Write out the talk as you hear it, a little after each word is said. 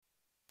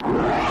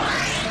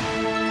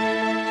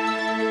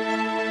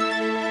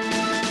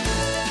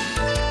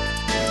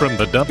From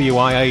the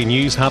WIA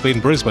News Hub in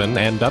Brisbane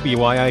and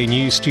WIA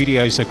News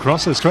studios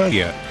across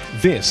Australia,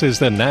 this is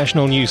the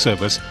National News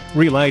Service,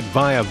 relayed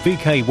via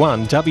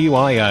VK1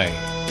 WIA.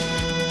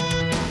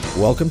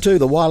 Welcome to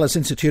the Wireless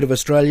Institute of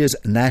Australia's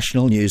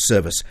National News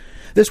Service.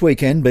 This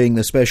weekend being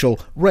the special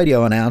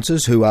radio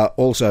announcers who are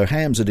also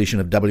Ham's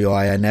edition of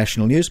WIA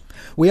National News,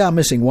 we are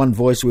missing one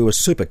voice we were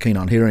super keen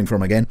on hearing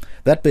from again,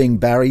 that being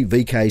Barry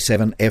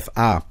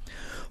VK7FR.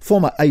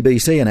 Former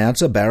ABC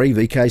announcer Barry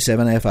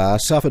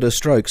VK7FR suffered a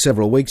stroke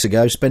several weeks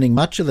ago, spending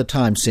much of the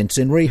time since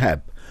in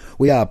rehab.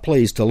 We are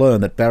pleased to learn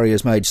that Barry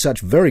has made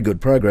such very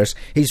good progress,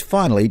 he's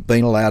finally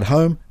been allowed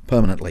home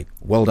permanently.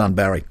 Well done,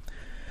 Barry.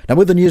 Now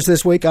with the news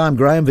this week, I'm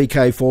Graham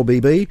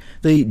VK4BB,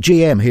 the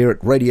GM here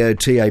at Radio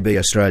TAB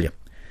Australia.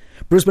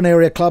 Brisbane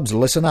area clubs,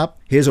 listen up.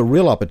 Here's a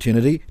real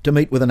opportunity to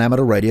meet with an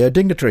amateur radio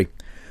dignitary.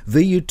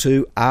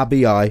 VU2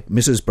 RBI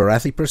Mrs.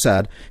 Bharathi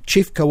Prasad,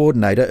 Chief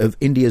Coordinator of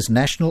India's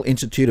National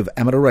Institute of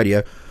Amateur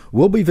Radio,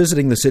 will be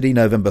visiting the city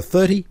November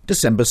 30,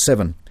 December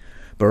 7.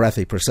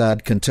 Bharathi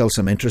Prasad can tell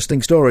some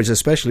interesting stories,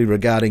 especially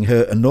regarding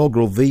her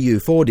inaugural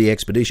VU4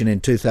 DXpedition in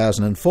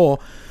 2004,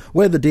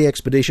 where the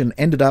DXpedition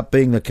ended up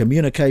being the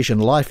communication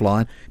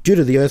lifeline due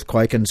to the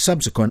earthquake and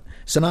subsequent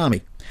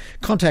tsunami.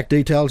 Contact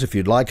details, if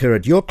you'd like her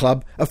at your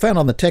club, are found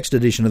on the text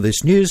edition of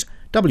this news,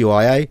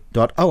 wia.org.au.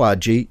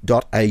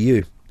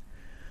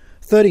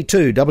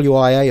 32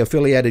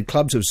 WIA-affiliated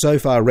clubs have so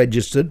far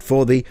registered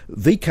for the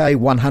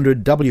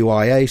VK100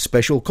 WIA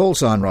special call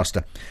sign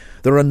roster.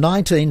 There are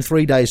 19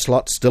 three-day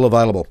slots still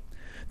available.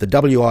 The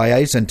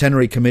WIA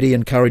Centenary Committee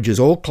encourages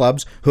all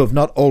clubs who have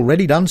not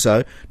already done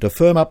so to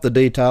firm up the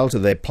details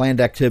of their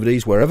planned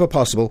activities wherever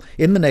possible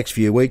in the next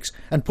few weeks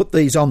and put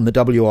these on the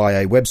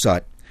WIA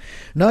website.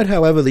 Note,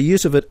 however, the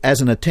use of it as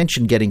an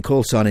attention-getting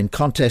call sign in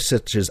contests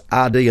such as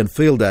RD and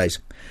field days.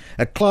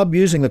 A club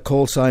using the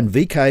call sign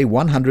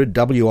VK100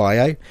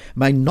 WIA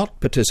may not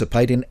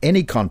participate in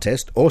any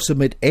contest or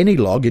submit any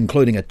log,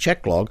 including a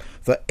check log,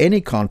 for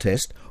any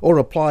contest or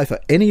apply for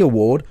any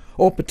award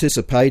or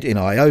participate in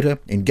IOTA,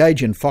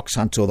 engage in fox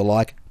hunts or the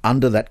like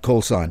under that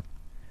call sign.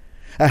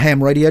 A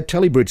ham radio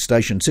telebridge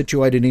station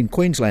situated in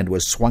Queensland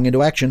was swung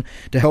into action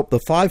to help the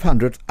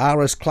 500th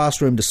RS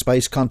Classroom to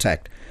Space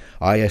contact.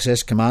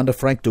 ISS Commander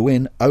Frank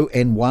DeWin,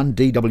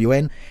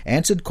 ON1DWN,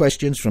 answered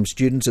questions from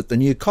students at the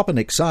new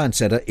Kopernik Science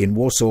Centre in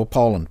Warsaw,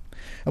 Poland.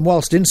 And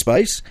whilst in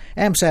space,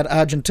 AMSAT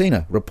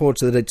Argentina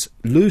reports that its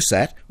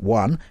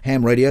LUSAT-1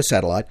 ham radio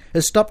satellite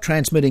has stopped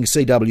transmitting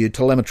CW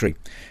telemetry.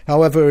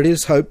 However, it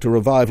is hoped to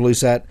revive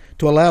LUSAT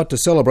to allow it to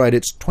celebrate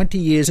its 20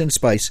 years in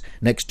space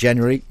next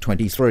January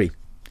 23.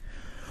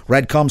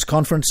 Radcom's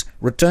conference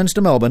returns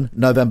to Melbourne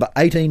November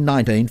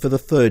 18-19 for the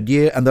third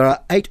year, and there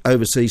are 8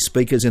 overseas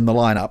speakers in the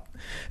lineup.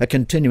 A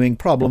continuing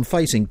problem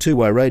facing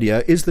two-way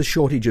radio is the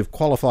shortage of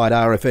qualified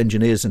RF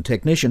engineers and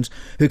technicians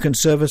who can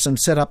service and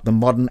set up the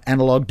modern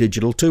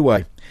analog-digital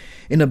two-way.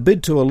 In a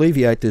bid to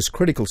alleviate this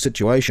critical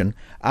situation,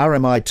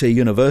 RMIT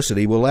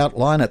University will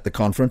outline at the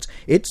conference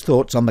its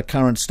thoughts on the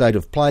current state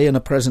of play in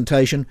a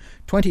presentation,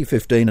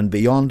 2015 and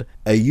beyond,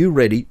 Are You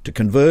Ready to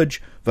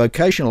Converge?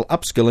 Vocational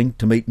Upskilling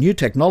to Meet New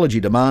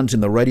Technology Demands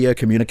in the Radio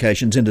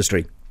Communications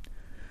Industry.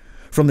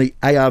 From the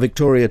AR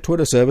Victoria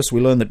Twitter service, we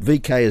learn that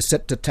VK is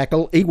set to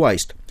tackle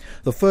e-waste.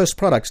 The first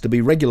products to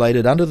be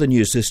regulated under the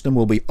new system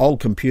will be old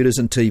computers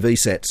and TV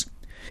sets.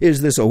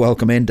 Is this a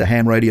welcome end to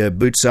ham radio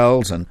boot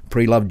sales and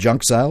pre-loved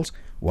junk sales?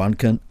 One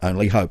can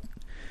only hope.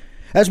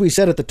 As we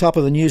said at the top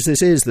of the news,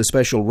 this is the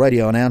special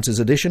Radio Announcers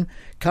edition.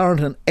 Current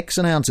and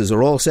ex-announcers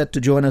are all set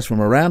to join us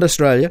from around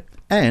Australia,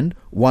 and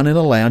one in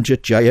a lounge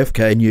at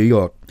JFK, New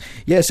York.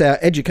 Yes, our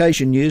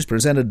education news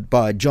presented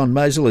by John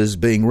Mazel is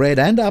being read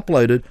and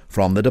uploaded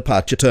from the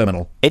departure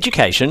terminal.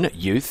 Education,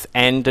 youth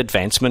and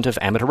advancement of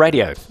amateur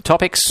radio.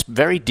 Topics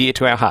very dear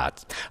to our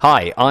hearts.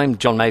 Hi, I'm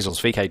John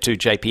Mazel's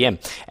VK2JPM,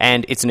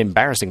 and it's an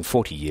embarrassing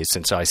 40 years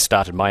since I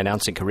started my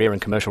announcing career in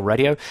commercial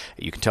radio.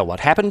 You can tell what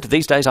happened.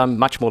 These days I'm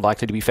much more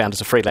likely to be found as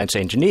a freelance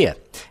engineer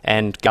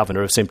and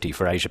Governor of SMPTE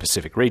for Asia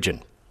Pacific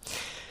region.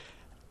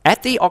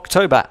 At the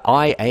October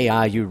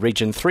IARU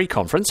Region 3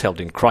 conference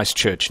held in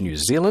Christchurch, New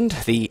Zealand,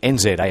 the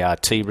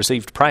NZART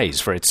received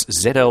praise for its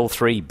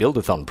ZL3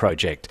 Buildathon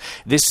project.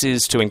 This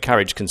is to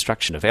encourage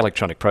construction of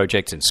electronic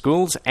projects in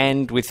schools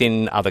and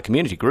within other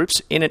community groups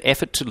in an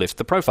effort to lift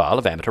the profile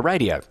of amateur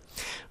radio.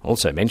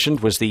 Also mentioned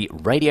was the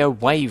Radio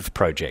Wave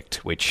project,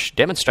 which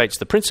demonstrates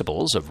the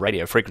principles of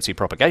radio frequency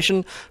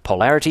propagation,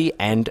 polarity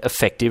and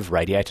effective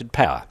radiated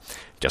power.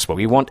 Just what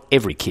we want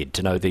every kid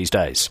to know these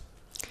days.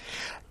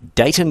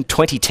 Dayton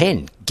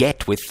 2010,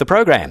 get with the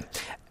program.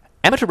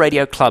 Amateur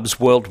radio clubs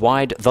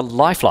worldwide, the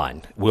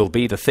Lifeline, will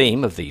be the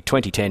theme of the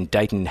 2010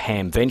 Dayton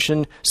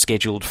Hamvention,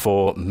 scheduled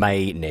for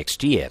May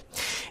next year.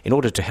 In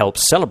order to help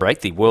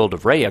celebrate the world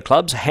of radio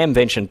clubs,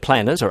 Hamvention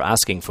planners are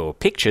asking for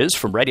pictures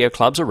from radio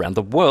clubs around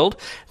the world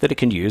that it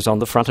can use on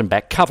the front and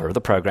back cover of the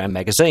program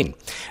magazine.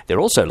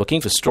 They're also looking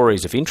for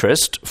stories of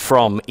interest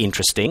from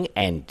interesting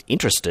and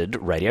interested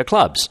radio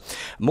clubs.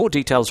 More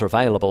details are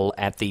available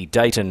at the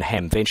Dayton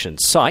Hamvention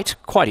site,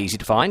 quite easy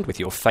to find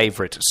with your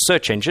favourite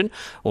search engine,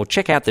 or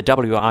check out the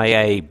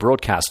WIA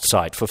broadcast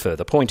site for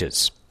further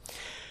pointers.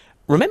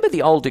 Remember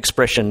the old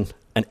expression,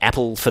 an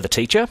apple for the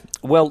teacher?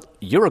 Well,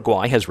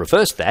 Uruguay has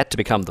reversed that to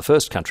become the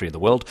first country in the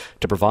world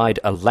to provide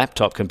a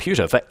laptop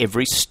computer for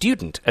every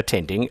student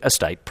attending a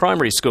state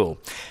primary school.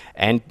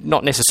 And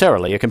not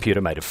necessarily a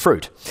computer made of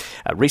fruit.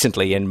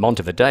 Recently in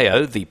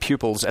Montevideo, the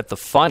pupils at the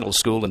final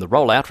school in the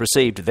rollout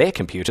received their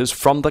computers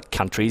from the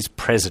country's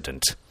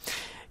president.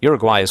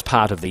 Uruguay is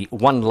part of the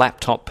One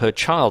Laptop Per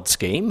Child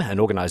scheme, an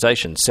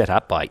organisation set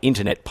up by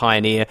internet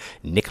pioneer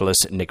Nicholas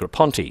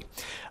Negroponte.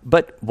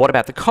 But what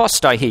about the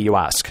cost, I hear you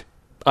ask?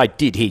 I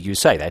did hear you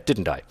say that,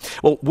 didn't I?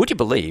 Well, would you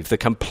believe the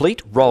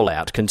complete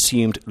rollout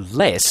consumed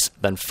less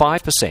than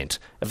 5%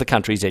 of the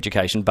country's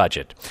education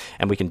budget?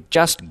 And we can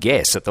just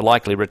guess at the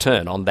likely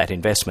return on that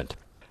investment.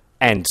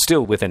 And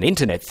still with an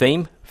internet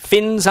theme,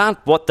 Finns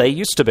aren't what they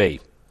used to be.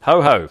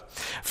 Ho ho.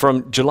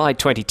 From July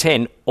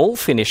 2010, all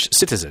Finnish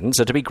citizens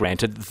are to be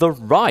granted the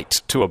right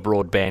to a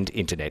broadband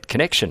internet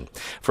connection.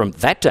 From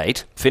that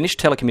date, Finnish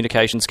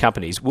telecommunications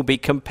companies will be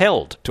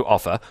compelled to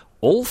offer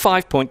all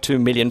 5.2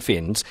 million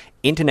Finns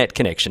internet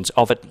connections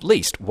of at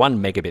least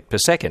 1 megabit per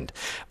second.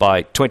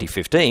 By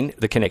 2015,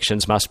 the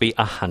connections must be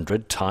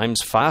 100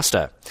 times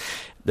faster.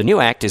 The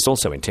new act is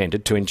also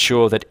intended to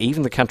ensure that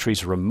even the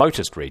country's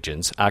remotest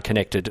regions are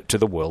connected to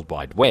the World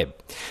Wide Web.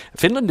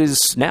 Finland is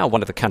now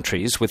one of the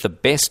countries with the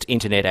best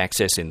internet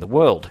access in the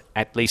world.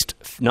 At least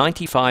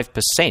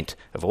 95%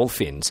 of all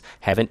Finns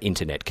have an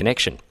internet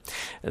connection.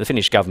 The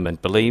Finnish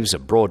government believes a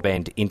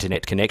broadband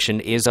internet connection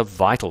is a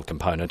vital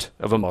component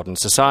of a modern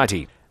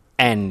society.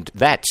 And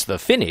that's the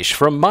Finnish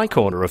from my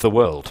corner of the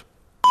world.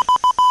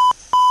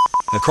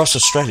 Across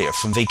Australia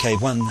from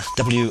VK1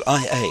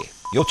 WIA.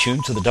 You're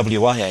tuned to the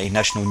WIA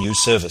National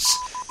News Service.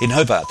 In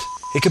Hobart,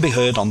 it can be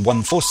heard on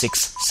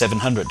 146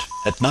 700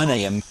 at 9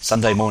 a.m.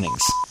 Sunday mornings.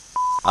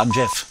 I'm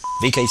Jeff,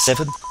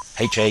 VK7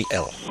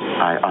 HAL.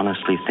 I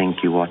honestly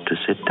think you ought to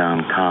sit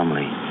down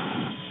calmly.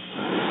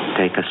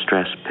 Take a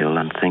stress pill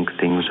and think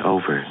things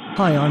over.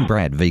 Hi, I'm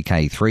Brad,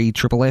 VK3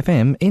 Triple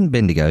FM in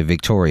Bendigo,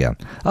 Victoria.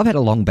 I've had a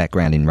long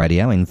background in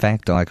radio. In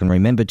fact, I can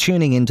remember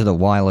tuning into the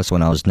wireless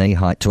when I was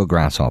knee-height to a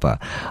grasshopper.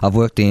 I've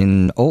worked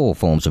in all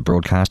forms of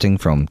broadcasting,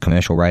 from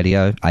commercial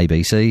radio,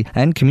 ABC,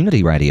 and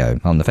community radio.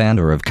 I'm the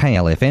founder of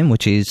KLFM,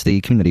 which is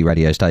the community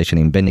radio station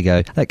in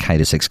Bendigo that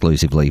caters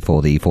exclusively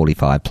for the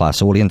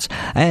 45-plus audience,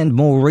 and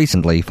more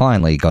recently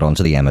finally got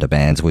onto the amateur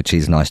bands, which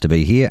is nice to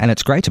be here, and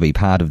it's great to be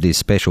part of this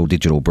special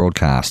digital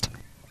broadcast.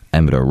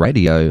 Amateur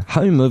Radio,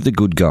 home of the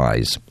good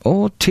guys,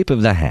 or tip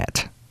of the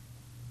hat.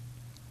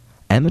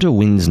 Amateur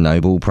wins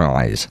Nobel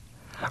Prize.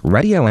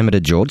 Radio amateur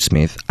George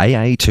Smith,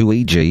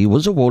 AA2EG,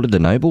 was awarded the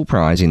Nobel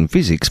Prize in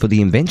Physics for the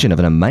invention of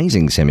an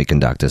amazing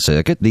semiconductor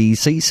circuit, the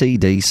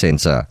CCD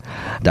sensor.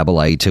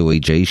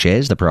 AA2EG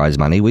shares the prize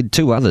money with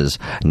two others,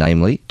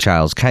 namely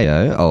Charles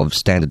Kao of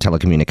Standard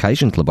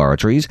Telecommunications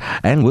Laboratories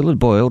and Willard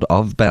Boyle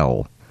of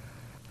Bell.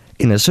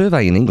 In a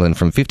survey in England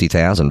from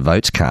 50,000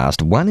 votes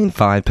cast, 1 in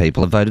 5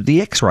 people have voted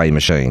the X-ray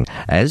machine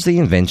as the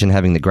invention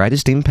having the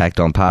greatest impact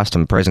on past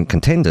and present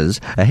contenders,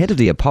 ahead of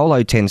the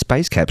Apollo 10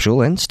 space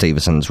capsule and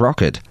Stephenson's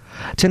rocket.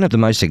 10 of the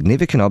most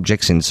significant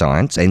objects in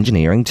science,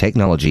 engineering,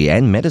 technology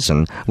and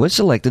medicine were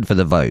selected for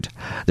the vote.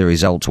 The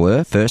results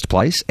were: first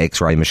place,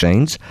 X-ray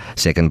machines;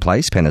 second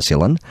place,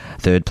 penicillin;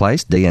 third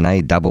place,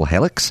 DNA double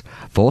helix;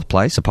 fourth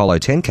place, Apollo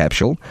 10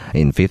 capsule;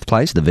 in fifth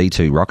place, the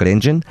V2 rocket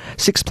engine;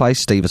 sixth place,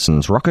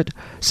 Stephenson's rocket;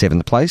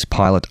 seventh place,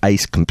 Pilot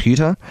Ace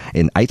computer;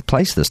 in eighth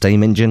place, the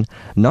steam engine;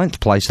 ninth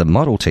place, the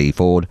Model T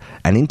Ford;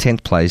 and in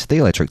 10th place, the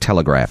electric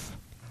telegraph.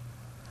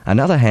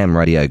 Another ham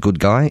radio good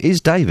guy is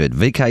David,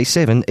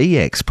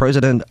 VK7EX,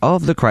 president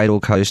of the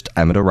Cradle Coast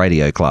Amateur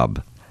Radio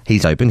Club.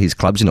 He's opened his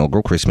club's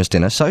inaugural Christmas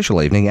dinner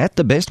social evening at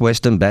the Best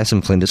Western Bass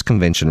and Flinders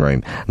Convention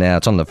Room. Now,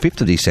 it's on the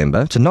 5th of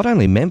December to not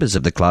only members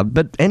of the club,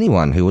 but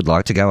anyone who would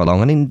like to go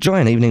along and enjoy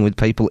an evening with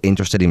people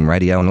interested in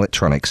radio and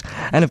electronics.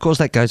 And, of course,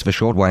 that goes for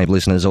shortwave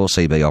listeners or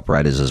CB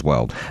operators as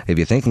well. If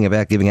you're thinking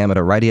about giving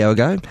amateur radio a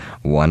go,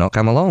 why not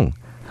come along?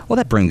 Well,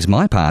 that brings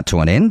my part to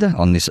an end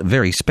on this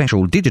very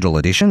special digital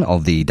edition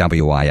of the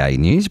WIA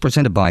News,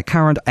 presented by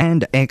current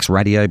and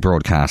ex-radio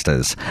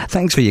broadcasters.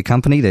 Thanks for your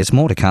company. There's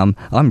more to come.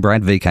 I'm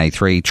Brad,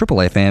 VK3 Triple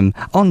FM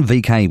on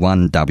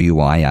VK1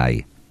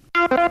 WIA.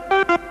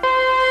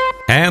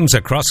 Hams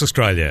across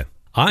Australia.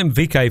 I'm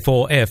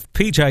VK4F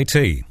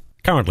PJT,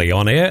 currently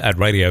on air at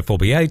Radio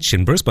 4BH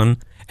in Brisbane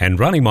and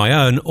running my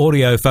own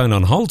audio phone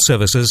on hold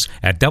services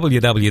at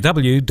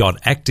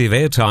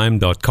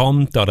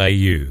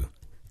www.activeairtime.com.au.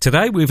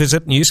 Today we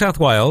visit New South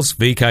Wales,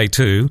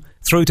 VK2,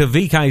 through to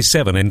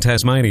VK7 in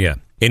Tasmania.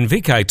 In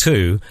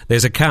VK2,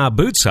 there's a car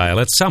boot sale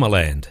at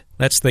Summerland.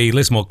 That's the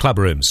Lismore Club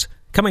Rooms,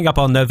 coming up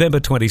on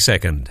November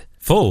 22nd.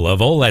 Full of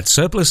all that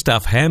surplus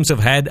stuff hams have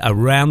had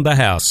around the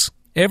house.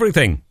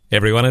 Everything.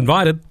 Everyone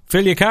invited.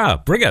 Fill your car.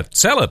 Bring it.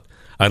 Sell it.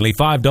 Only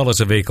 $5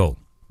 a vehicle.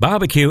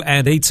 Barbecue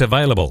and eats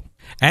available.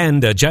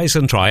 And a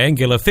Jason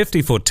triangular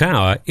 50-foot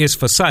tower is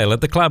for sale at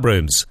the Club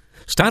Rooms.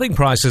 Starting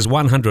price is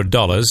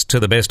 $100 to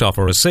the best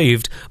offer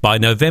received by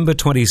November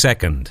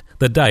 22nd,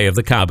 the day of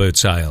the car boot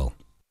sale.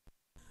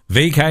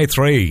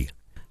 VK3.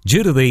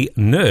 Due to the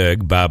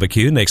NERG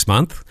barbecue next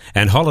month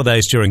and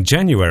holidays during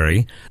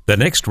January, the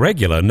next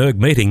regular NERG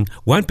meeting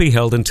won't be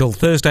held until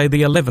Thursday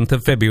the 11th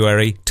of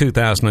February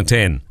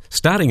 2010,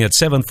 starting at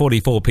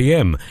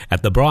 7:44pm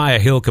at the Briar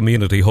Hill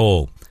Community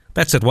Hall.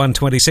 That's at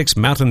 126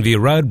 Mountain View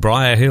Road,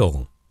 Briar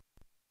Hill.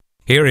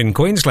 Here in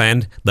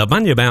Queensland, the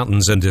Bunya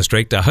Mountains and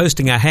District are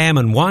hosting a ham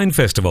and wine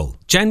festival,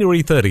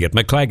 January 30 at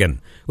Maclagan,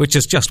 which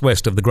is just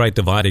west of the Great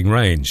Dividing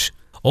Range.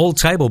 All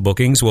table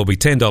bookings will be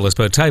 $10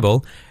 per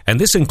table,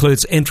 and this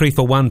includes entry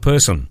for one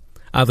person.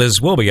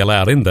 Others will be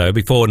allowed in, though,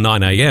 before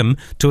 9am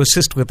to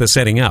assist with the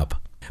setting up.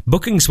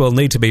 Bookings will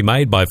need to be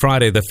made by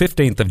Friday the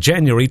 15th of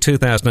January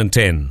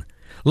 2010.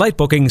 Late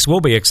bookings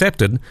will be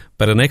accepted,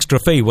 but an extra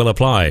fee will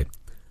apply.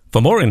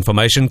 For more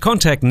information,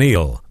 contact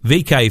Neil,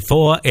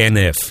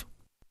 VK4NF.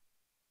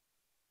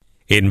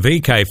 In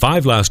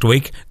VK5 last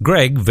week,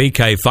 Greg,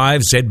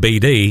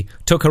 VK5ZBD,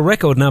 took a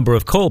record number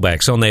of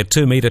callbacks on their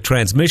 2-metre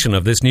transmission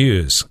of this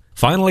news,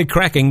 finally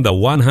cracking the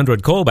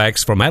 100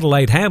 callbacks from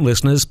Adelaide ham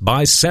listeners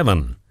by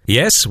 7.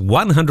 Yes,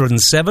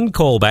 107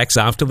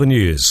 callbacks after the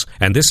news,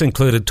 and this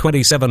included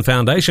 27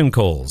 foundation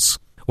calls.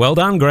 Well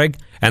done, Greg,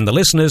 and the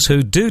listeners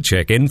who do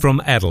check in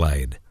from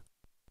Adelaide.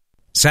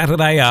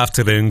 Saturday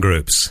afternoon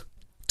groups.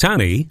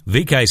 Tony,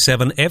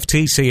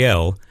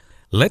 VK7FTCL,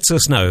 lets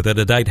us know that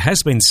a date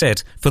has been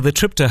set for the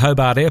trip to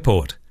Hobart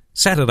Airport.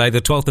 Saturday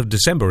the 12th of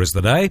December is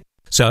the day,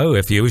 so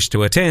if you wish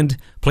to attend,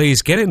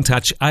 please get in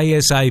touch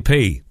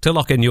ASAP to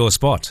lock in your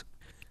spot.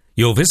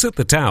 You'll visit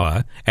the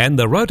tower and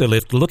the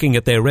rotolift looking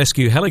at their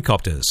rescue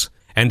helicopters,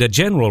 and a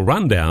general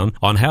rundown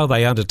on how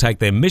they undertake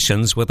their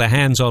missions with a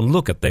hands-on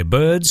look at their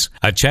birds,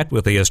 a chat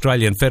with the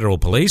Australian Federal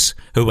Police,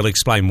 who will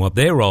explain what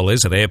their role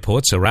is at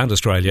airports around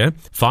Australia,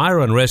 fire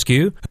and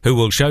rescue, who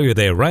will show you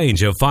their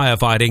range of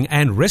firefighting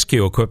and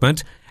rescue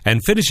equipment, and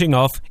finishing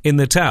off in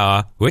the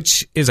tower,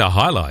 which is a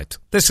highlight.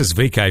 This is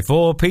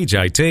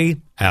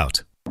VK4PJT,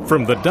 out.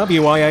 From the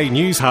WIA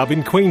News Hub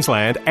in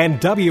Queensland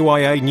and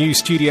WIA News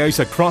Studios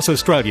across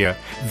Australia,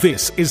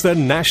 this is the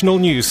National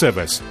News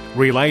Service,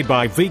 relayed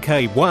by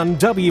VK1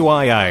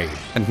 WIA.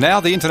 And now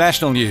the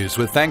international news,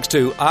 with thanks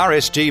to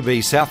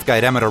RSGB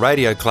Southgate Amateur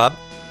Radio Club,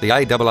 the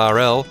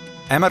ARRL,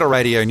 Amateur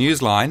Radio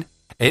Newsline,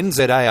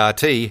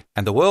 NZART,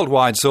 and the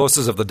worldwide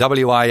sources of the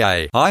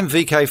WIA. I'm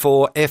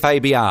VK4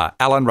 FABR,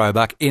 Alan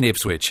Roebuck in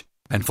Ipswich.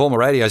 And former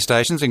radio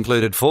stations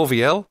included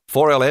 4VL,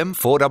 4LM,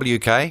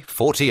 4WK,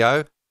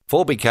 4TO,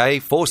 4BK,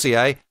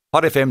 4CA,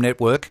 Hot FM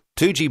Network,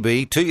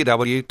 2GB,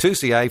 2UW,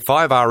 2CA,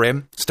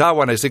 5RM, Star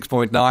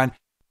 106.9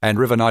 and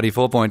River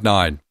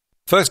 94.9.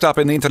 First up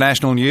in the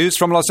international news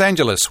from Los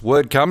Angeles,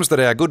 word comes that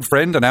our good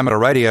friend and amateur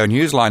radio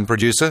newsline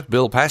producer,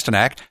 Bill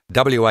Pasternak,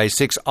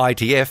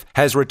 WA6ITF,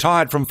 has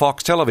retired from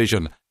Fox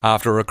Television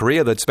after a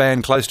career that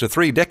spanned close to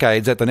 3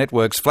 decades at the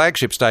network's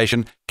flagship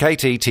station,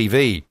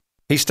 KTTV.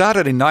 He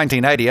started in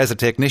 1980 as a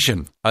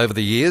technician. Over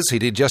the years, he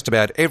did just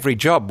about every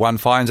job one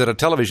finds at a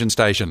television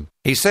station.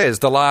 He says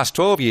the last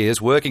 12 years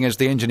working as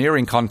the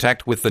engineering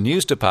contact with the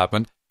news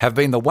department have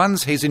been the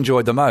ones he's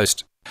enjoyed the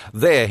most.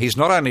 There, he's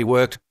not only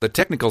worked the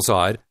technical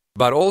side,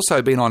 but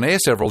also been on air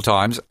several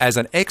times as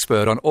an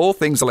expert on all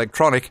things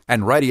electronic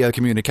and radio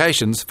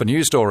communications for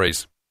news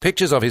stories.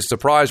 Pictures of his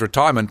surprise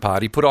retirement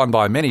party put on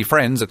by many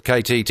friends at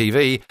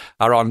KTTV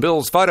are on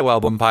Bill's photo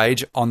album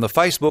page on the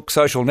Facebook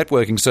social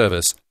networking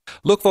service.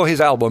 Look for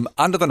his album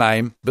under the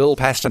name Bill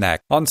Pasternak.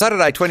 On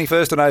Saturday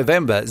 21st of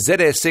November,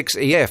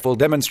 ZS6EF will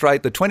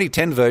demonstrate the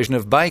 2010 version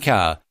of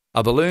Baycar,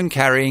 a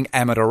balloon-carrying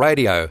amateur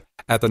radio,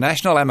 at the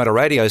National Amateur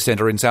Radio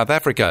Centre in South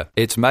Africa.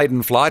 Its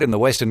maiden flight in the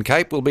Western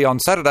Cape will be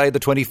on Saturday the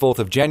 24th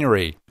of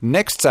January.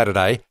 Next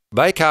Saturday,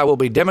 Baycar will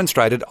be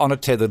demonstrated on a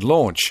tethered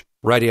launch.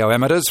 Radio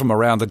amateurs from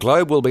around the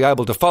globe will be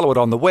able to follow it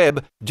on the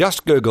web.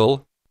 Just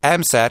Google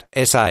AMSAT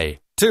SA.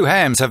 2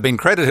 hams have been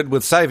credited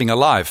with saving a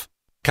life.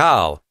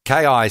 Carl,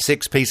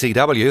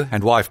 KI6PCW,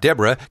 and wife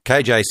Deborah,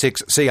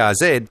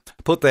 KJ6CRZ,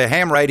 put their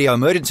ham radio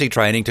emergency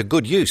training to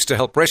good use to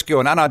help rescue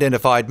an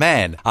unidentified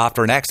man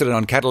after an accident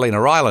on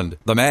Catalina Island.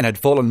 The man had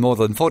fallen more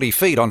than 40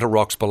 feet onto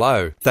rocks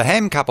below. The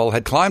ham couple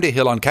had climbed a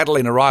hill on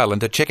Catalina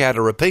Island to check out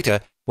a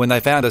repeater when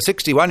they found a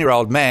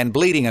 61-year-old man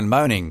bleeding and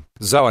moaning.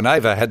 Zoe and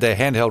Ava had their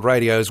handheld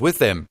radios with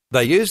them.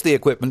 They used the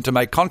equipment to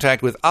make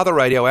contact with other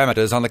radio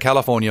amateurs on the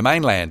California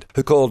mainland,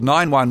 who called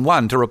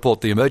 911 to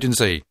report the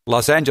emergency.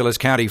 Los Angeles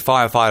County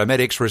firefighter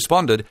medics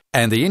responded,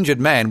 and the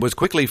injured man was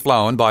quickly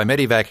flown by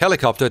Medivac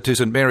helicopter to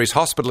St. Mary's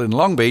Hospital in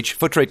Long Beach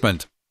for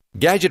treatment.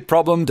 Gadget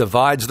problem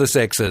divides the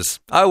sexes.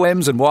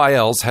 OMs and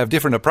YLs have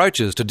different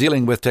approaches to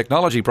dealing with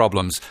technology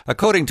problems,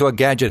 according to a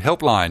gadget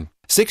helpline.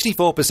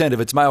 64% of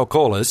its male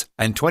callers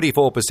and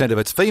 24% of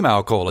its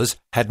female callers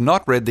had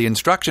not read the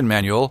instruction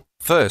manual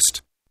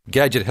first.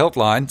 Gadget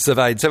Helpline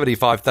surveyed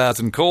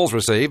 75,000 calls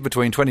received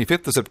between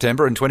 25th of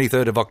September and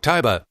 23rd of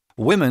October.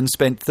 Women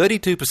spent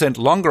 32%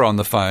 longer on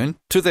the phone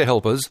to their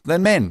helpers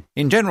than men.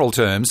 In general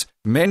terms,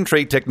 men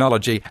treat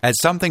technology as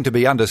something to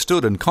be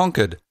understood and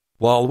conquered,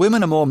 while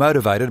women are more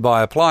motivated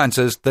by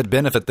appliances that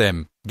benefit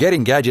them.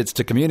 Getting gadgets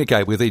to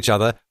communicate with each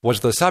other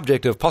was the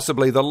subject of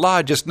possibly the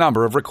largest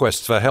number of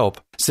requests for help.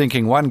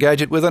 Syncing one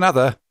gadget with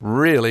another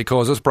really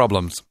causes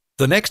problems.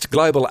 The next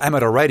Global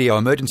Amateur Radio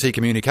Emergency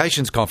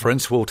Communications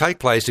Conference will take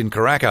place in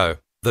Caraco.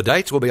 The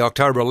dates will be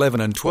October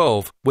 11 and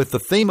 12, with the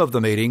theme of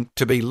the meeting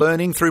to be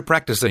Learning Through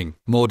Practicing.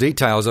 More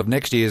details of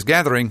next year's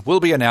gathering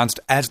will be announced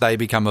as they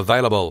become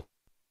available.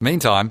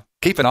 Meantime,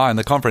 keep an eye on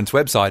the conference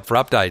website for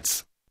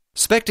updates.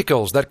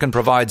 Spectacles that can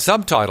provide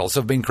subtitles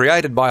have been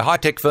created by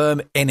high-tech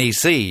firm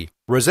NEC.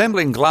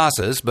 Resembling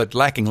glasses but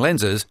lacking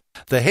lenses,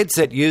 the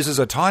headset uses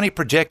a tiny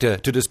projector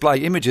to display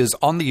images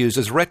on the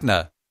user's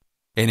retina.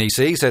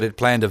 NEC said it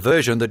planned a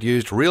version that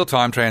used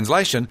real-time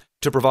translation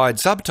to provide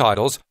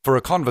subtitles for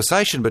a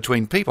conversation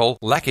between people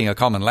lacking a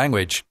common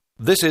language.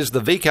 This is the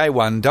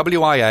VK1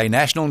 WIA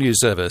National News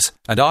Service,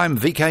 and I'm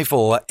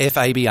VK4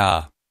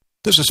 FABR.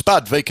 This is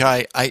Spud,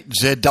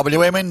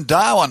 VK8ZWM in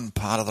Darwin,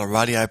 part of the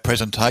radio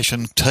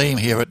presentation team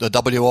here at the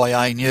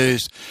WIA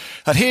News.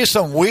 And here's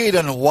some weird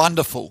and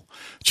wonderful.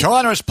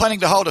 China is planning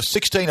to hold a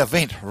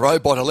 16-event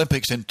Robot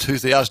Olympics in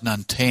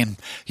 2010.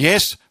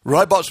 Yes,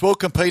 robots will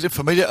compete in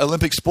familiar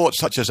Olympic sports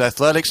such as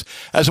athletics,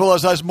 as well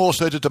as those more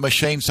suited to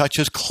machines such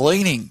as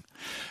cleaning.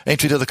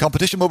 Entry to the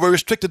competition will be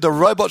restricted to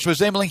robots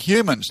resembling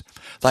humans.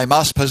 They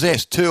must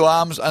possess 2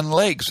 arms and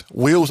legs.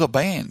 Wheels are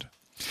banned.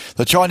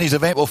 The Chinese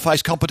event will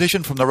face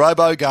competition from the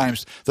Robo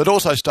Games that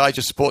also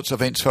stages sports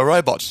events for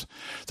robots.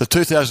 The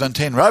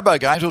 2010 Robo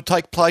Games will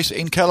take place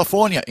in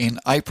California in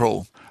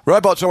April.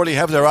 Robots already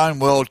have their own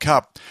World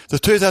Cup. The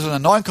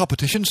 2009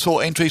 competition saw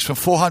entries from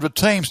 400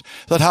 teams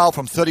that hail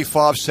from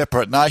 35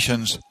 separate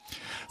nations.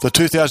 The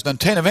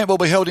 2010 event will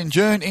be held in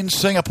June in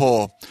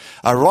Singapore.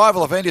 A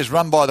rival event is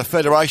run by the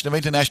Federation of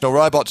International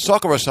Robot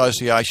Soccer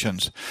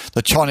Associations.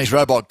 The Chinese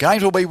Robot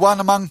Games will be one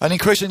among an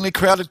increasingly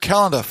crowded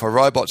calendar for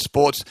robot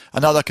sports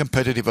and other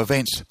competitive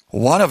events.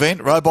 One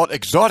event, Robot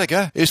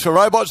Exotica, is for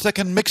robots that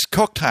can mix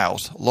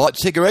cocktails, light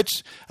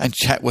cigarettes and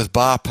chat with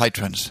bar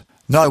patrons.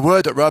 No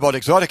word that Robot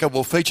Exotica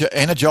will feature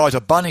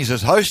Energizer bunnies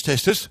as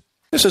hostesses.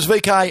 This is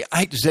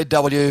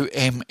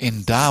VK8ZWM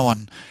in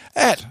Darwin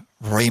at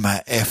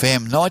Rima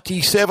FM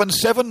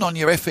 97.7 on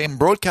your FM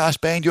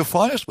broadcast band. You'll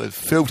find us with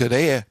Filtered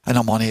Air, and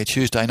I'm on air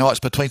Tuesday nights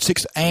between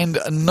 6 and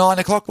 9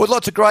 o'clock with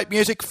lots of great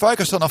music,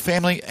 focused on the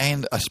family,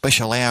 and a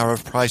special hour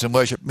of praise and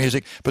worship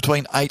music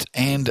between 8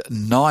 and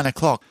 9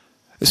 o'clock.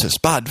 This is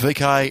Spud,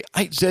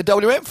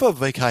 VK8ZWM for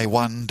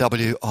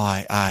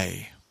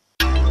VK1WIA.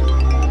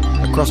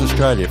 Across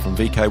Australia from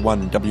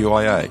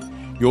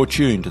VK1WIA, you're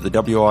tuned to the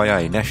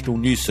WIA National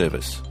News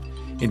Service.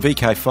 In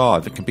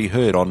VK5, it can be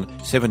heard on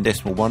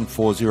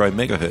 7.140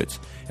 MHz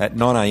at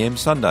 9am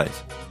Sundays.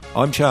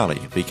 I'm Charlie,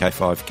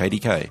 VK5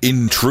 KDK.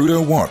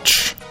 Intruder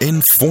Watch,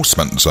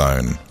 Enforcement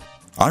Zone.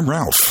 I'm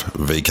Ralph,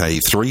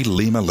 VK3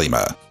 Lima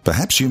Lima.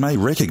 Perhaps you may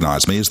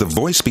recognise me as the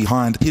voice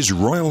behind His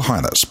Royal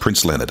Highness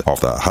Prince Leonard of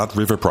the Hutt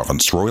River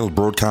Province Royal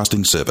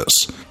Broadcasting Service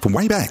from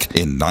way back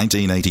in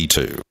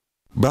 1982.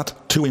 But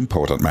two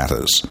important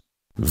matters.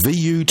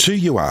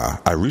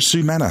 VU2UR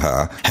Arusu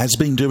Manohar has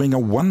been doing a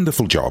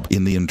wonderful job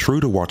in the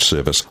Intruder Watch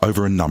service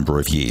over a number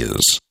of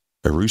years.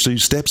 Arusu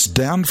steps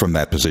down from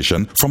that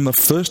position from the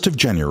 1st of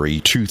January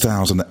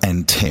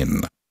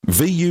 2010.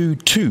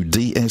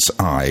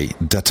 VU2DSI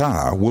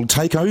Datar will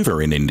take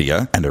over in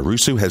India, and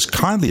Arusu has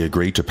kindly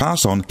agreed to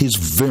pass on his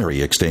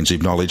very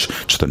extensive knowledge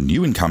to the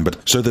new incumbent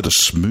so that a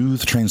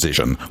smooth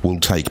transition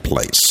will take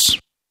place.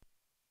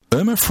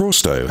 Irma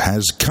Frosto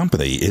has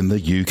company in the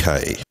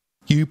UK.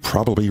 You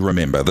probably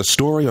remember the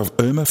story of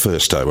Irma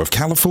Frosto of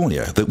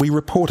California that we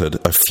reported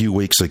a few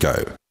weeks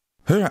ago.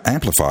 Her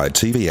amplified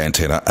TV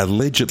antenna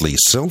allegedly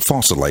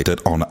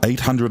self-oscillated on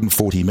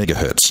 840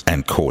 MHz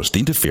and caused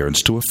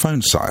interference to a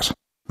phone site.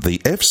 The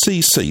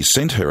FCC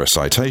sent her a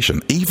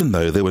citation even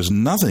though there was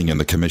nothing in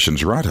the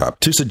Commission's write-up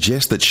to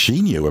suggest that she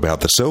knew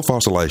about the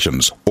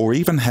self-oscillations or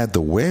even had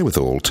the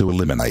wherewithal to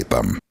eliminate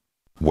them.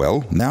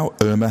 Well, now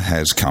Irma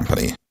has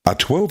company. A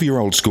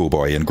 12-year-old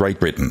schoolboy in Great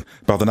Britain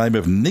by the name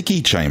of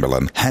Nicky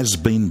Chamberlain has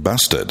been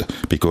busted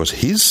because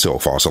his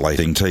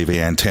self-oscillating TV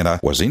antenna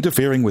was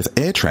interfering with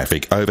air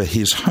traffic over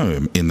his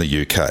home in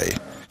the UK.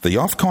 The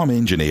Ofcom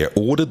engineer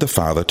ordered the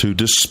father to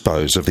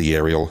dispose of the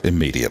aerial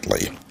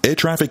immediately. Air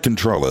traffic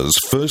controllers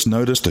first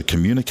noticed a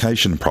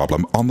communication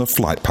problem on the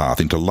flight path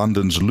into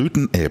London's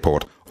Luton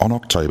Airport on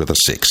October the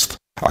 6th.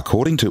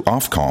 According to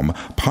Ofcom,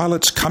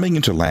 pilots coming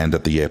into land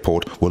at the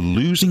airport were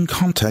losing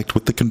contact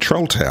with the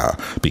control tower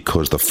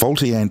because the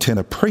faulty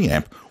antenna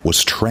preamp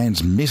was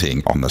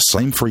transmitting on the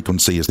same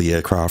frequency as the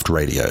aircraft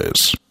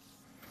radios.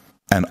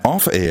 An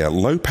off-air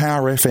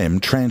low-power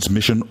FM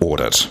transmission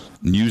audit.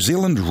 New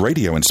Zealand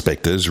radio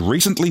inspectors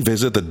recently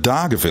visited the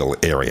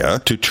Dargaville area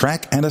to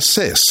track and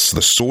assess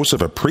the source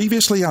of a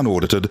previously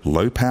unaudited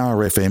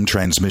low-power FM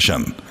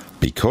transmission.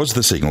 Because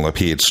the signal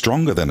appeared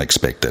stronger than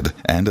expected,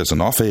 and as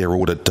an off-air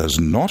audit does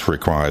not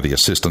require the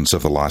assistance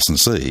of the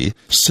licensee,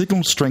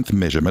 signal strength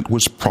measurement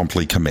was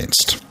promptly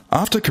commenced.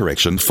 After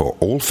correction for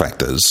all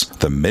factors,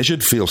 the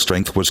measured field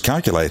strength was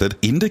calculated,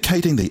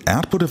 indicating the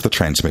output of the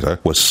transmitter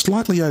was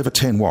slightly over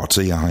 10 watts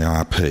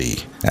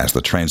EIRP. As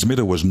the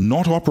transmitter was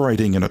not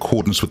operating in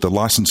accordance with the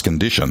licence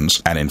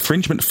conditions, an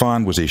infringement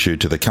fine was issued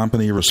to the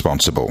company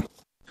responsible.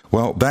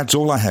 Well, that's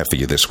all I have for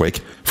you this week.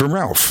 From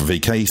Ralph,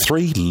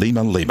 VK3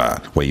 Lima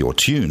Lima, where you're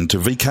tuned to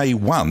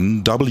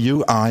VK1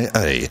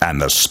 WIA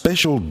and the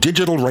special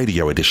digital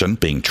radio edition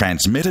being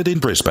transmitted in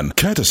Brisbane,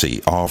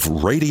 courtesy of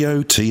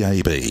Radio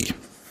TAB.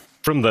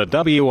 From the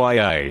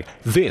WIA,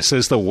 this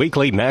is the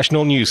weekly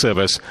national news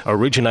service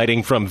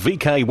originating from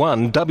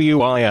VK1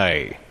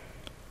 WIA.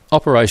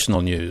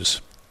 Operational news.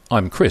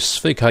 I'm Chris,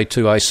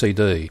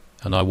 VK2ACD,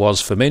 and I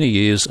was for many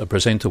years a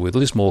presenter with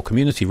Lismore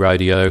Community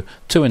Radio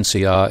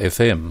 2NCR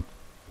FM.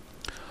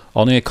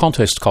 On-air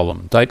contest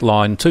column,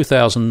 dateline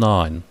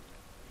 2009.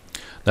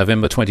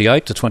 November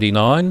 28 to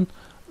 29,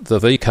 the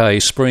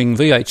VK Spring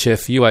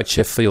VHF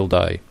UHF Field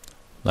Day.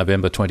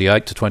 November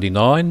 28 to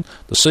 29,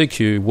 the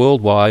CQ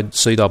Worldwide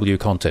CW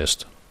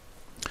Contest.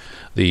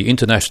 The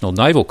International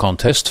Naval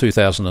Contest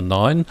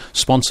 2009,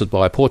 sponsored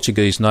by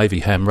Portuguese Navy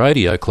Ham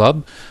Radio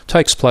Club,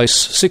 takes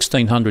place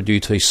 1600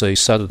 UTC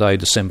Saturday,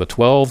 December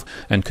 12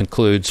 and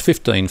concludes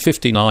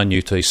 1559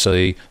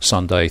 UTC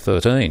Sunday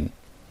 13.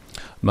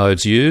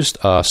 Modes used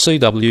are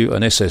CW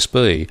and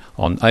SSB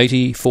on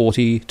 80,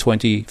 40,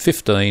 20,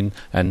 15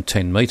 and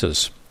 10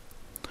 metres.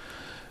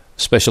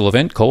 Special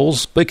event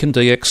calls, Beacon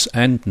DX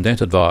and Net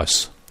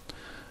Advice.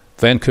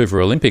 Vancouver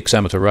Olympics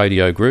Amateur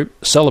Radio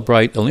Group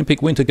celebrate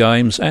Olympic Winter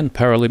Games and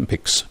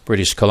Paralympics,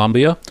 British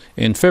Columbia,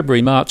 in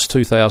February-March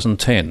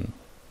 2010.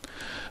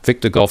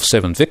 Victor Golf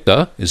 7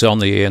 Victor is on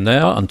the air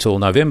now until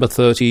November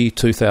 30,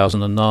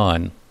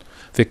 2009.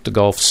 Victor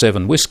Golf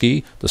 7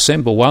 Whiskey,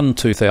 December 1,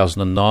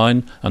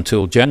 2009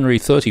 until January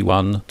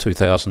 31,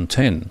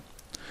 2010.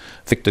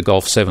 Victor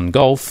Golf 7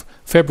 Golf,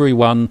 February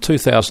 1,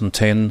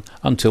 2010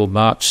 until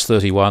March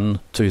 31,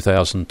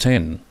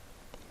 2010.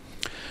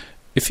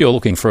 If you're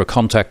looking for a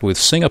contact with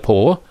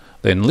Singapore,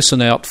 then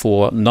listen out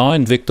for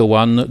 9 Victor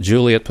 1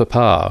 Juliet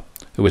Papa,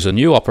 who is a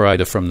new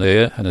operator from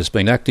there and has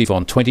been active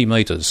on 20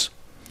 metres.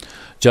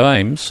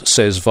 James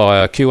says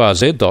via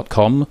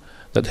QRZ.com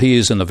that he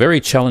is in a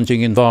very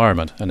challenging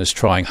environment and is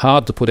trying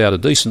hard to put out a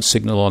decent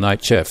signal on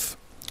HF.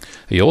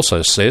 He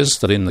also says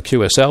that in the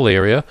QSL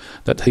area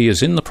that he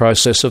is in the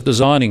process of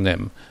designing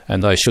them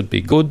and they should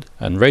be good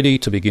and ready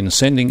to begin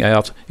sending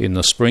out in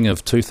the spring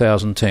of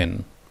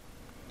 2010.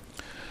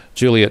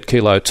 Juliet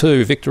Kilo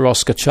 2 Victor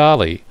Oscar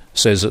Charlie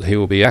says that he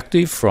will be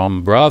active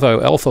from Bravo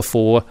Alpha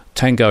 4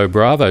 Tango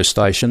Bravo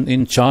station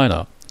in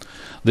China.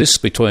 This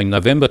between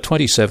November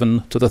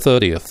 27 to the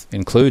 30th,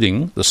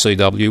 including the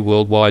CW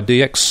Worldwide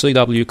DX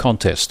CW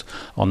contest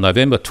on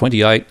November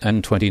 28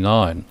 and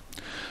 29.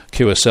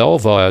 QSL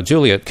via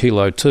Juliet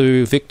Kilo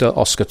 2 Victor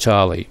Oscar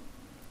Charlie.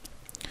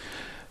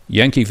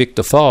 Yankee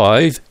Victor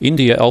 5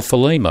 India Alpha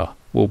Lima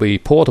will be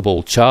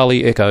portable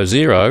Charlie Echo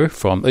 0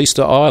 from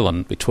Easter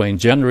Island between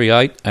January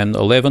 8 and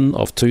 11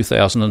 of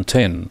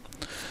 2010.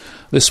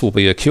 This will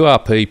be a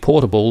QRP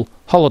portable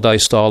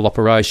holiday-style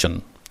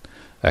operation.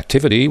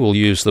 Activity will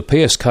use the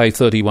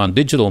PSK31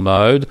 digital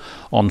mode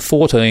on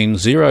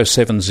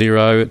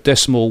 14070.15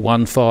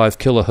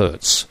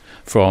 kHz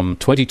from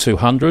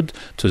 2200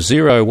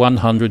 to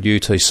 0100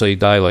 UTC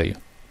daily.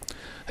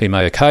 He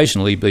may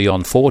occasionally be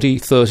on 40,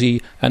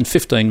 30 and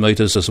 15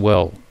 metres as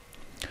well.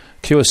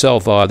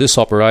 QSL via this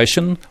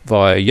operation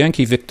via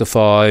Yankee Victor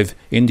 5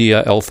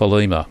 India Alpha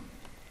Lima.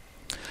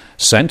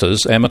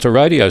 Santa's amateur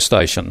radio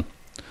station.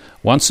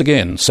 Once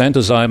again,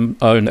 Santa's own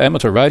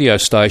amateur radio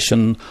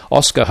station,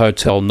 Oscar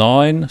Hotel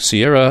 9,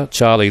 Sierra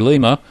Charlie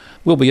Lima,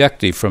 will be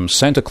active from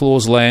Santa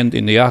Claus Land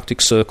in the Arctic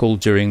Circle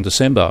during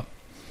December.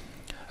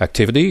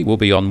 Activity will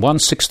be on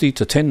 160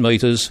 to 10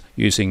 metres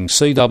using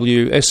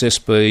CW,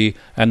 SSB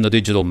and the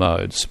digital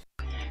modes.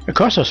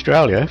 Across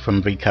Australia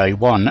from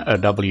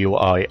VK1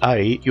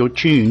 WIA, you're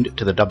tuned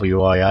to the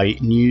WIA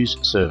News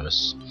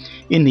Service.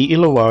 In the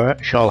Illawarra,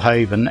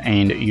 Shoalhaven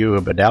and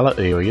Eurobodalla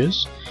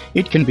areas,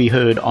 it can be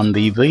heard on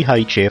the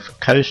VHF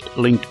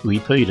Coast-linked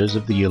repeaters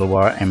of the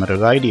Illawarra Amateur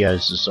Radio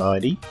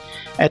Society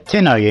at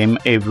 10 a.m.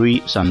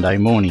 every Sunday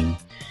morning.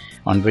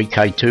 On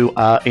VK2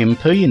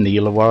 RMP in the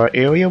Illawarra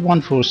area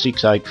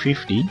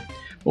 146850,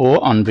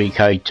 or on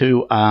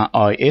VK2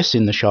 RIS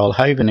in the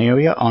Shoalhaven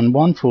area on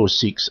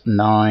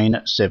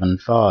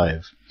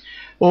 146975.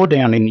 Or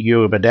down in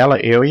Eurobodalla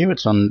area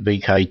it's on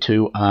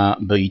VK2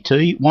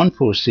 RBT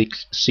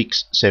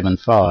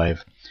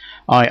 146675.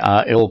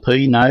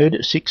 IRLP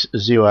node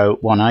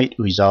 6018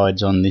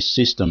 resides on this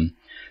system.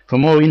 For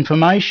more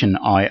information,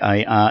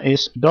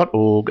 iars.org.au.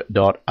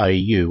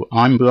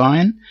 I'm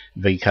Brian,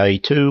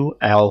 VK2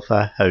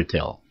 Alpha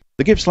Hotel.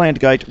 The Gippsland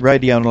Gate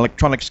Radio and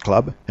Electronics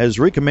Club has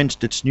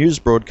recommenced its news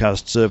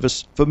broadcast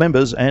service for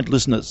members and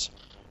listeners.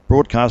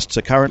 Broadcasts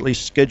are currently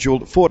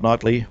scheduled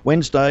fortnightly,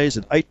 Wednesdays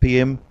at 8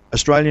 p.m.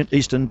 Australian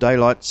Eastern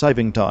Daylight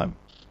Saving Time.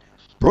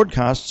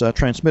 Broadcasts are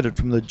transmitted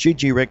from the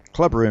GG Rec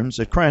Club Rooms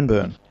at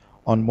Cranbourne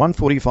on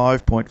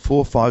 145.450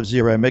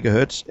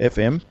 MHz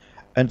FM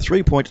and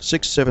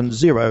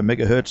 3.670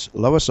 MHz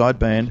lower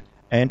sideband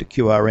and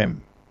QRM.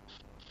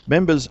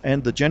 Members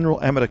and the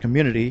general amateur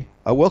community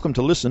are welcome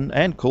to listen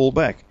and call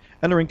back,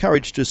 and are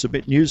encouraged to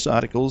submit news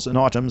articles and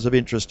items of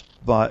interest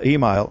via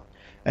email,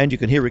 and you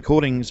can hear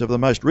recordings of the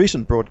most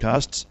recent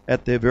broadcasts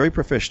at their very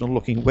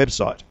professional-looking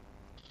website.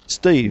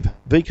 Steve,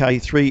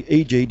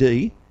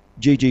 VK3EGD,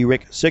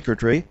 GGREC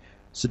Secretary,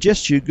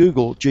 suggests you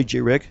Google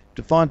GGREC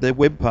to find their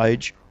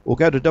webpage or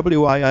go to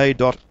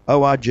wia.org.au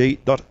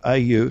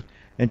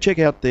and check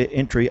out their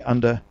entry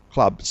under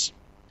Clubs.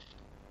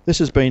 This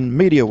has been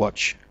Media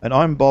Watch, and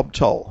I'm Bob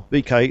Toll,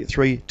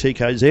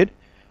 VK3TKZ,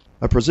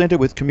 a presenter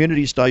with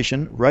community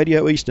station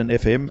Radio Eastern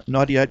FM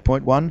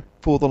 98.1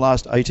 for the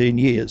last 18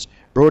 years,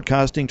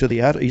 broadcasting to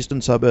the outer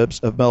eastern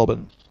suburbs of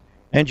Melbourne.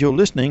 And you're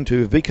listening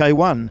to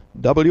VK1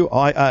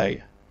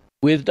 WIA.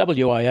 With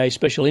WIA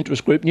Special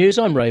Interest Group News,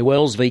 I'm Ray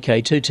Wells,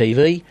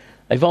 VK2TV,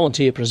 a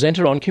volunteer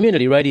presenter on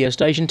community radio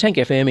station Tank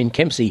FM in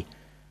Kempsey.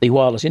 The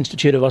Wireless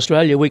Institute of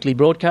Australia weekly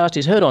broadcast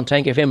is heard on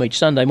Tank FM each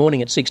Sunday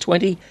morning at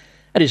 6:20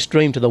 and is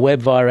streamed to the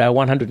web via our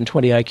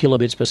 128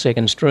 kilobits per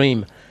second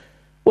stream.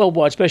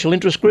 Worldwide Special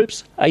Interest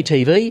Groups,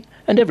 ATV,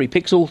 and Every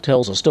Pixel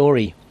tells a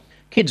story.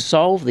 Kids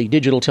solve the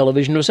digital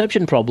television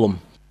reception problem.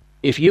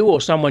 If you or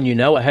someone you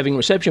know are having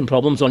reception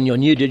problems on your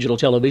new digital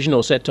television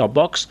or set-top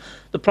box,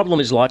 the problem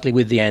is likely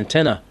with the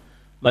antenna.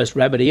 Most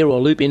rabbit ear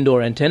or loop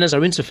indoor antennas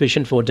are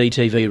insufficient for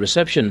DTV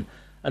reception.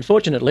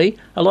 Unfortunately,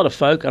 a lot of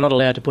folk are not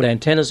allowed to put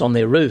antennas on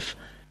their roof.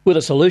 With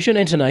a solution,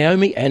 enter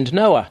Naomi and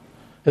Noah,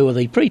 who are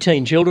the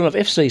preteen children of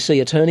FCC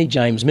attorney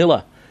James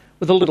Miller.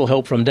 With a little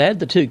help from Dad,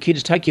 the two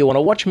kids take you on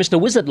a Watch Mr.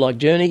 Wizard-like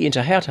journey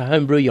into how to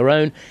homebrew your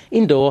own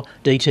indoor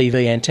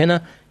DTV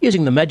antenna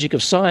using the magic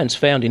of science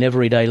found in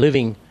everyday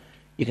living.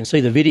 You can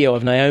see the video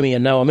of Naomi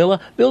and Noah Miller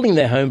building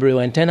their homebrew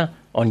antenna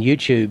on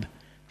YouTube.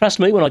 Trust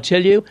me when I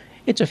tell you,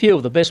 it's a few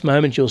of the best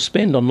moments you'll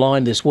spend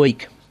online this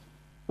week.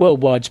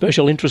 Worldwide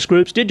Special Interest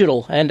Groups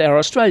Digital, and our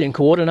Australian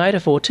coordinator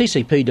for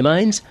TCP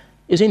domains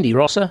is Indy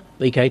Rosser,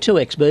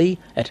 VK2XB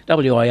at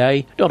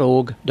wia.org.au.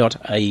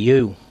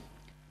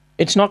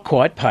 It's not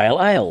quite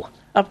pale ale.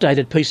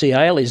 Updated PC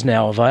Ale is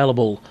now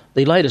available.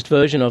 The latest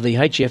version of the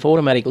HF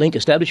Automatic Link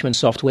Establishment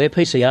software,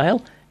 PC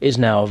Ale, is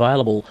now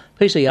available.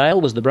 PC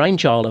Ale was the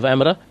brainchild of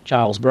amateur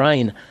Charles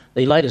Brain.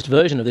 The latest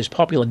version of this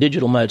popular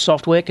digital mode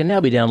software can now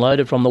be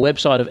downloaded from the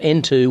website of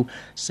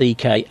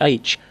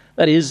N2CKH.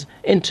 That is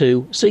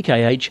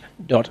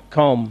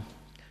N2CKH.com.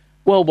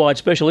 Worldwide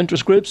Special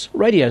Interest Groups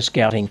Radio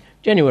Scouting,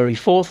 January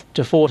 4th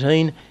to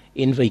 14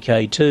 in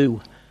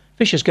VK2.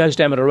 Fisher's Ghost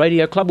Amateur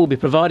Radio Club will be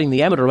providing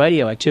the amateur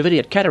radio activity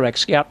at Cataract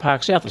Scout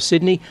Park south of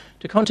Sydney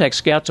to contact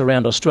scouts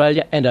around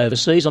Australia and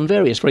overseas on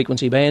various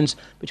frequency bands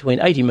between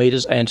 80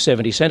 metres and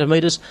 70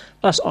 centimetres,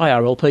 plus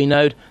IRLP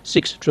node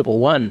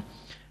 6111.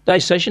 Day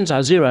sessions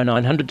are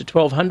 0900 to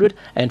 1200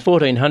 and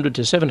 1400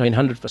 to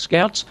 1700 for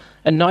scouts,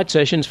 and night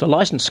sessions for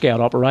licensed scout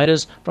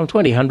operators from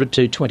 2000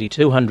 to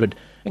 2200.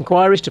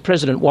 Inquiries to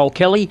President Wal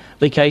Kelly,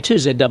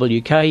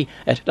 VK2ZWK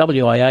at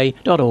wia.org.au.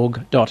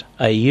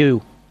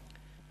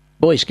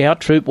 Boy Scout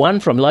Troop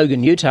 1 from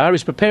Logan, Utah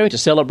is preparing to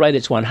celebrate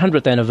its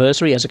 100th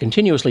anniversary as a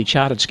continuously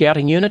chartered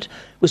scouting unit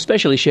with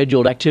specially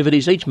scheduled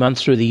activities each month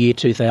through the year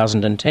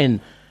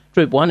 2010.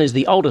 Troop 1 is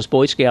the oldest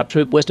Boy Scout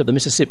troop west of the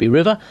Mississippi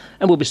River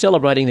and will be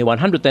celebrating their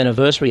 100th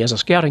anniversary as a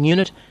scouting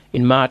unit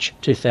in March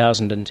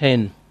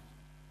 2010.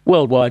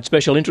 Worldwide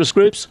Special Interest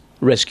Groups,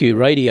 Rescue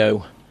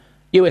Radio.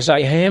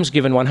 USA Ham's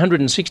given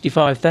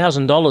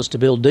 $165,000 to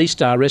build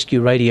D-Star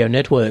Rescue Radio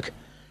Network.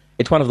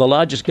 It's one of the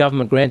largest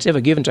government grants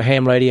ever given to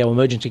ham radio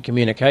emergency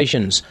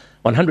communications.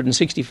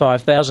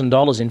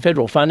 $165,000 in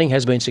federal funding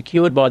has been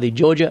secured by the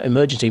Georgia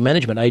Emergency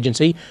Management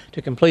Agency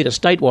to complete a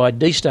statewide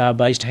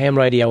D-Star-based ham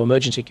radio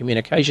emergency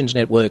communications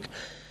network.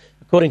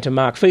 According to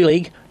Mark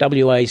Feelig,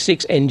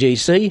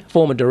 WA6NGC,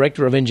 former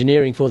Director of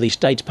Engineering for the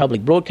state's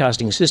public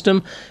broadcasting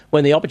system,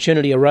 when the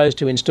opportunity arose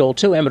to install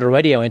 2 amateur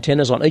radio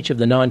antennas on each of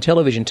the 9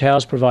 television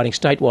towers providing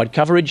statewide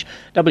coverage,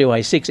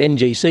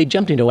 WA6NGC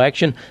jumped into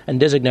action and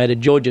designated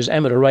Georgia's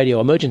Amateur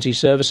Radio Emergency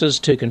Services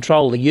to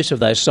control the use of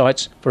those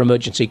sites for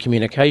emergency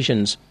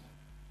communications.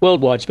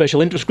 Worldwide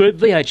Special Interest Group,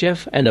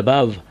 VHF and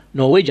above.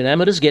 Norwegian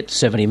amateurs get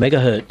 70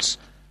 MHz.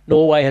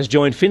 Norway has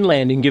joined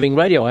Finland in giving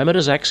radio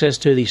amateurs access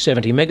to the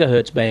 70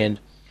 MHz band.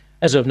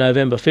 As of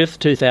November 5th,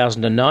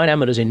 2009,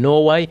 amateurs in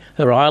Norway,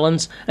 her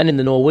islands, and in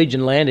the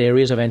Norwegian land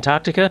areas of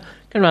Antarctica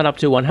can run up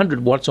to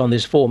 100 watts on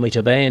this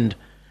 4-metre band.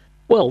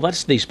 Well,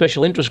 that's the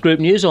Special Interest Group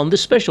news on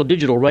this special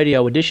digital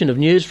radio edition of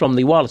news from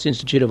the Wireless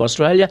Institute of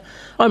Australia.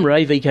 I'm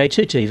Ray,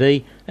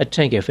 VK2TV, at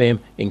Tank FM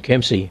in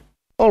Kempsey.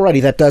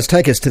 Alrighty, that does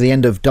take us to the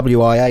end of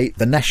WIA,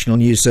 the national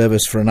news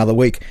service, for another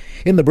week.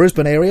 In the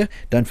Brisbane area,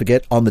 don't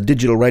forget, on the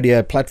digital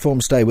radio platform,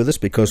 stay with us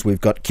because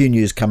we've got Q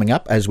News coming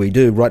up, as we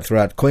do right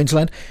throughout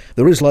Queensland.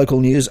 There is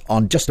local news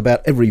on just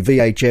about every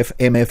VHF,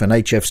 MF and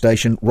HF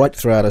station right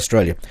throughout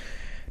Australia.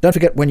 Don't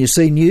forget, when you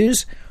see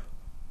news,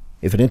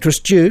 if it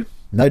interests you,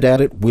 no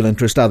doubt it will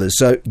interest others.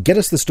 So get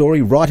us the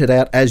story, write it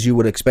out as you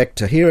would expect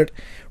to hear it,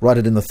 write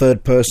it in the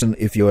third person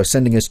if you are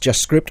sending us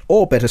just script,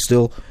 or better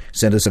still,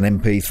 send us an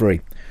MP3.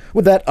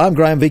 With that, I'm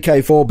Graham,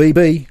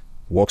 VK4BB.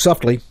 Walk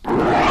softly.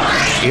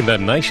 In the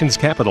nation's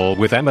capital,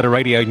 with amateur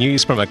radio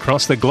news from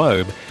across the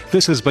globe,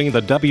 this has been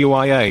the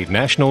WIA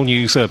National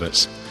News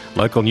Service.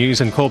 Local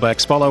news and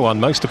callbacks follow on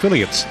most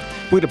affiliates.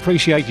 We'd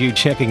appreciate you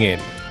checking in.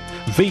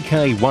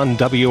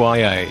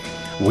 VK1WIA.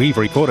 We've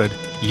reported,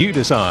 you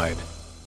decide.